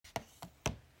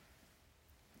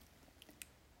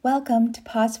Welcome to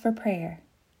Pause for Prayer.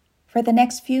 For the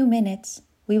next few minutes,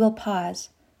 we will pause,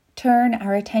 turn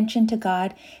our attention to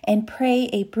God, and pray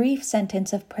a brief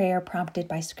sentence of prayer prompted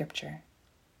by Scripture.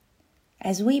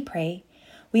 As we pray,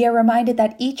 we are reminded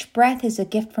that each breath is a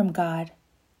gift from God,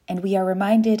 and we are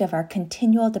reminded of our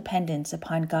continual dependence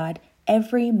upon God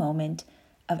every moment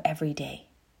of every day.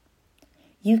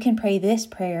 You can pray this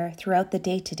prayer throughout the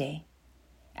day today,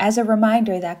 as a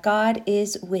reminder that God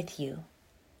is with you.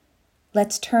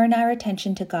 Let's turn our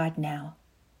attention to God now.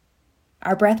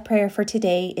 Our breath prayer for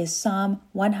today is Psalm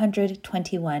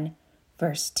 121,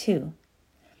 verse 2.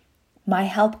 My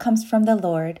help comes from the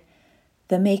Lord,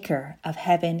 the maker of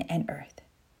heaven and earth.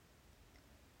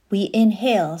 We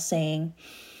inhale saying,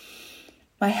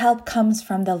 my help comes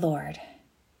from the Lord.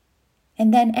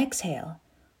 And then exhale,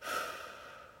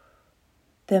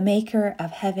 the maker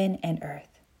of heaven and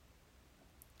earth.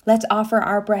 Let's offer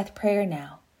our breath prayer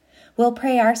now. We'll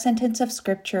pray our sentence of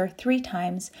Scripture 3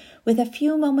 times with a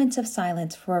few moments of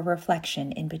silence for a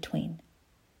reflection in between.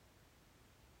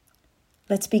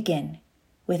 Let's begin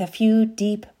with a few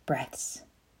deep breaths.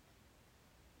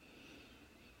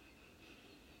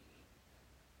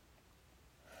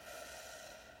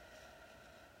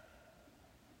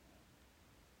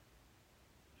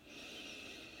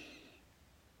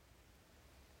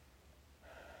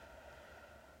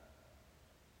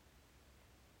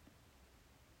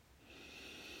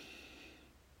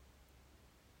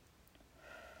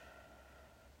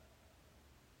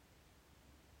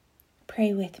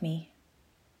 Pray with me.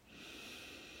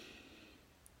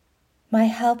 My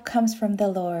help comes from the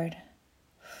Lord,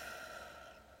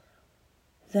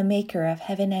 the maker of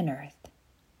heaven and earth.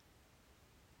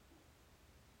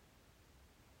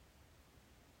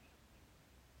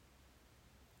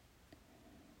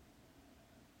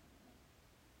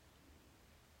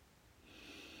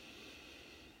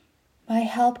 My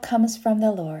help comes from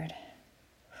the Lord,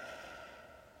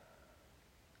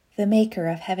 the maker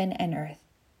of heaven and earth.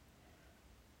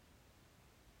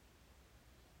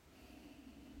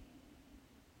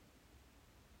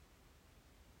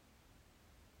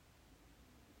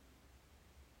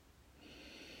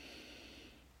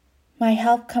 My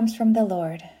help comes from the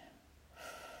Lord,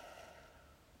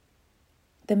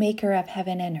 the maker of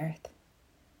heaven and earth.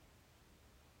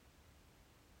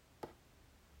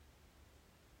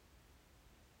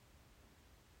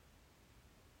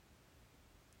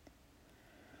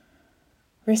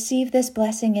 Receive this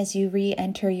blessing as you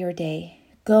re-enter your day.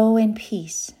 Go in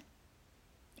peace.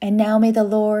 And now may the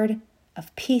Lord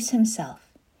of peace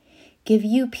himself give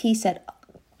you peace at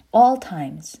all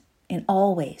times, in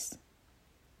all ways.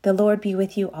 The Lord be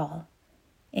with you all.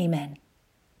 Amen.